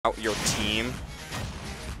about your team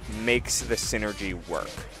makes the synergy work.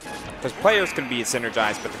 Because players can be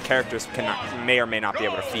synergized, but the characters may or may not be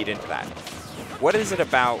able to feed into that. What is it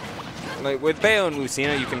about? Like with Bayo and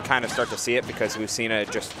Lucina, you can kind of start to see it because Lucina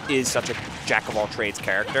just is such a jack-of-all-trades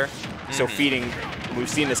character. So feeding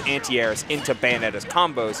Lucina's anti-airs into Bayonetta's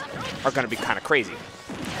combos are going to be kind of crazy.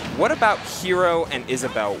 What about Hero and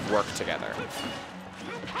Isabelle work together?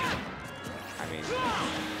 I mean,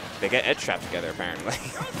 they get edge trapped together, apparently.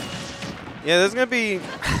 Yeah, there's going to be...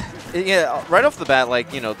 Yeah, right off the bat,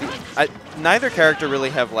 like, you know, neither character really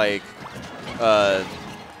have, like,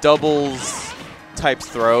 doubles type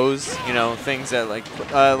throws, you know, things that, like,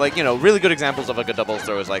 you know, really good examples of, like, a doubles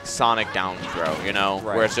throw is, like, Sonic down throw, you know,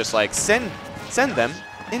 where it's just, like, send them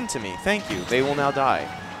into me. Thank you. They will now die.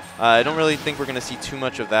 I don't really think we're going to see too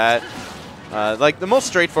much of that. Like, the most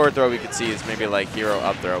straightforward throw we could see is maybe, like, Hero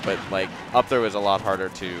up throw, but, like, up throw is a lot harder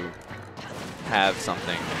to have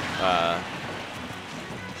something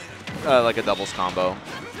like a doubles combo.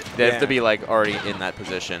 They have to be, like, already in that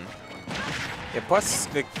position. Yeah, plus,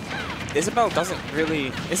 Isabelle isn't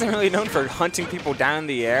really known for hunting people down in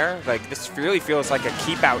the air. Like, this really feels like a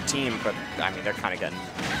keep-out team, but, I mean, they're kind of getting...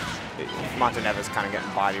 Mottineva's kind of getting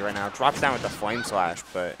body right now. Drops down with the Flame Slash,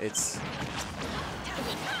 but it's...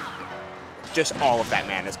 just all of that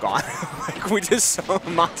man is gone. Like, we just saw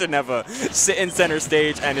Mottineva sit in center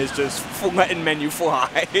stage and is just letting menu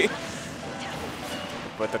fly.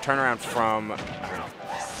 But the turnaround from...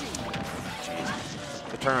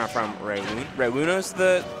 the turnaround from Reyluno's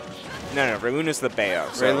the... No, Reyluno's the Bayo.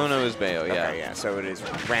 So Reyluno is Bayo, yeah. Okay, yeah. So it is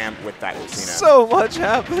rammed with that Lucina. So much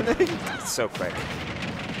happening. It's so quick.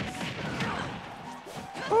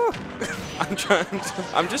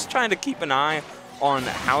 I'm just trying to keep an eye on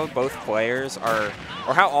how both players are,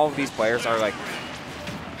 or how all of these players are like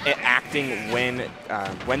acting when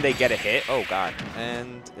they get a hit. Oh God!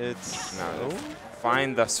 And it's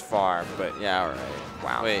fine thus far, but yeah, all right.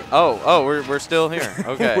 Wow. Wait. Oh, we're still here.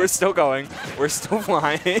 Okay. We're still going. We're still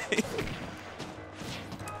flying.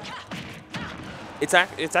 It's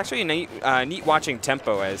actually neat watching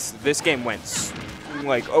tempo as this game went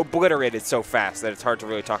like obliterated so fast that it's hard to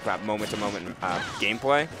really talk about moment-to-moment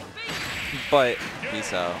gameplay. But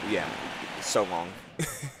yeah, so long.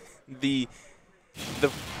 The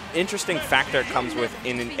interesting factor comes with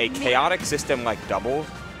in a chaotic system like doubles,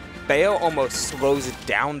 Bayo almost slows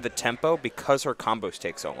down the tempo because her combos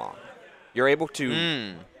take so long. You're able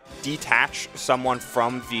to detach someone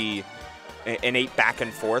from the innate back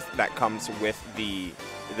and forth that comes with the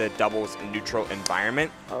doubles neutral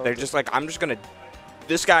environment. They're just like, I'm just gonna.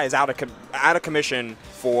 This guy is out of commission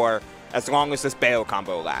for as long as this Bayo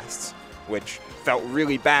combo lasts, which felt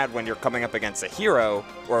really bad when you're coming up against a Hero,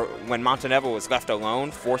 or when Mottineva was left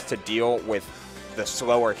alone, forced to deal with the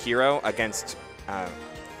slower Hero against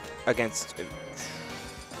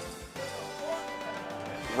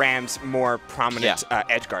ram's more prominent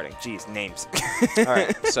edge guarding. Jeez, names. All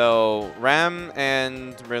right, so Ram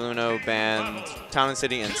and Reyluno banned Town and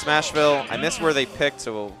City and Smashville. I missed where they picked,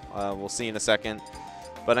 so we'll see in a second.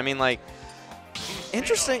 But I mean, like,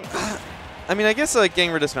 interesting. I mean, I guess like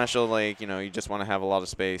getting rid of Smashville, like, you know, you just want to have a lot of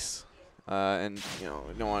space, and you know,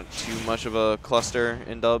 you don't want too much of a cluster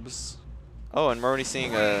in dubs. Oh, and we're already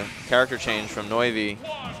seeing a character change from Noivy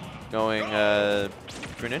going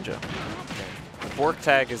True Ninja. The Bork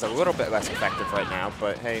tag is a little bit less effective right now,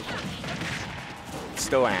 but hey,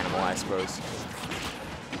 still an animal, I suppose.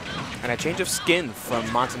 And a change of skin from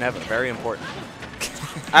Mottineva, very important.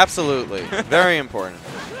 Absolutely, very important.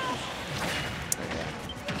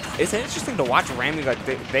 It's interesting to watch Rami, like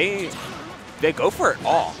they go for it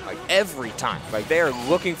all, like every time. Like they are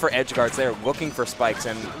looking for edge guards, they are looking for spikes,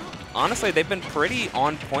 and honestly, they've been pretty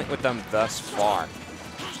on point with them thus far.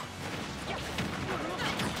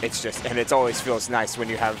 It's just, and it always feels nice when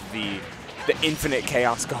you have the infinite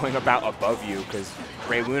chaos going about above you, because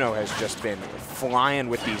Reyluno has just been flying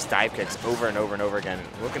with these dive kicks over and over and over again,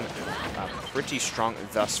 looking pretty strong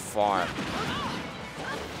thus far.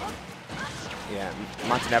 Yeah,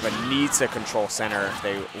 Mottineva needs to control center if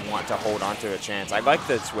they want to hold on to a chance. I like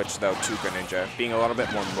the switch, though, to Greninja, being a little bit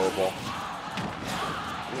more mobile.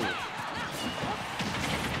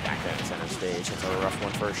 Back at center stage. It's a rough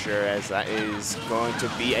one for sure, as that is going to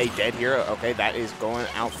be a dead Hero. Okay, that is going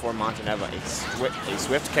out for Mottineva. A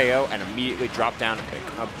swift KO and immediately drop down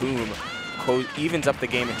a boom. Evens up the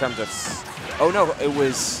game in terms of... Oh, no, it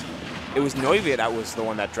was Noivy that was the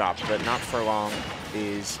one that dropped, but not for long.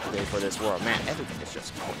 Is there for this world. Man, everything is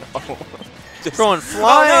just going just going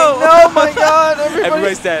flying. Oh, no, my God,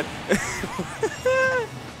 everybody's dead.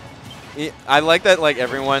 I like that, like,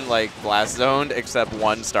 everyone, like, blast zoned except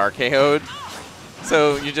one star KO'd.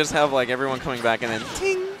 So you just have like everyone coming back and then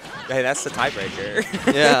ting. Hey, that's the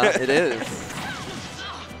tiebreaker. Yeah, it is.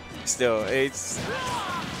 Still, it's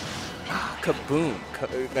kaboom,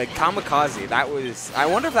 like kamikaze. That was. I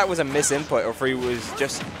wonder if that was a misinput or if he was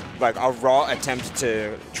just like a raw attempt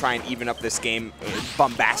to try and even up this game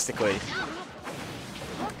bombastically.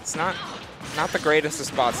 It's not the greatest of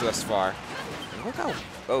spots thus far. Look how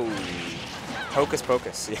hocus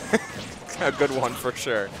pocus. Yeah, a good one for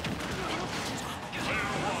sure.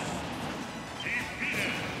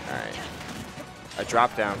 All right, a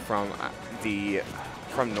drop down from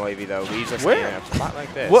Noivy though leaves us in a spot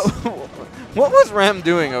like this. What was RAM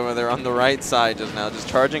doing over there on the right side just now? Just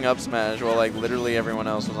charging up smash while like literally everyone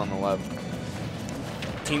else was on the left.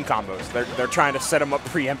 Team combos. They're trying to set him up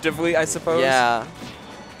preemptively, I suppose. Yeah.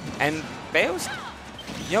 And Bayo's,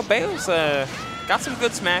 Bayo's got some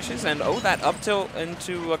good smashes, and that up tilt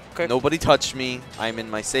into a quick. Nobody touched me. I'm in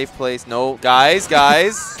my safe place. No, guys.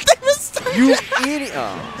 You idiot.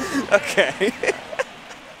 Oh. Okay.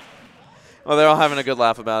 Well, they're all having a good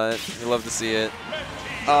laugh about it. You love to see it.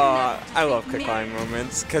 I love Kokline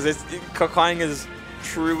moments because Kokline is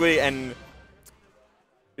truly and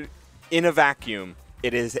in a vacuum,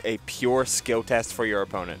 it is a pure skill test for your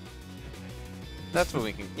opponent. That's what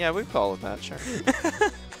we can. Yeah, we call it that. Sure.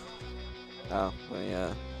 Oh, well,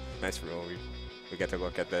 yeah. Nice rule. We get to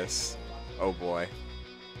look at this. Oh boy.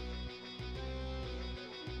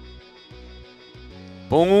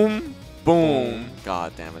 Boom. Boom.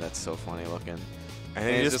 God damn it, that's so funny looking. And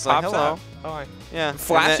then he just like, pops hello. out. Oh, yeah.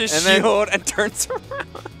 Flashes shield and turns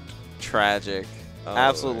around. Tragic. Oh,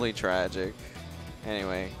 absolutely tragic.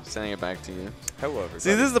 Anyway, sending it back to you. Hello, everybody.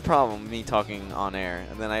 See, this is the problem, me talking on air,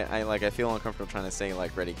 and then I feel uncomfortable trying to say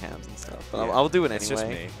like ready cams and stuff. But yeah. I'll do it anyway. It's just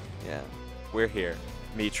me. Yeah. We're here.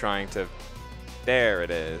 Me trying to. There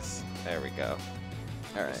it is. There we go.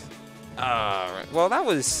 All right. All right. Well, that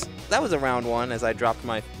was a round one as I dropped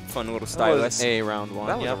my fun little stylus. That was a round one.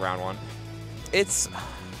 That was a round one. It's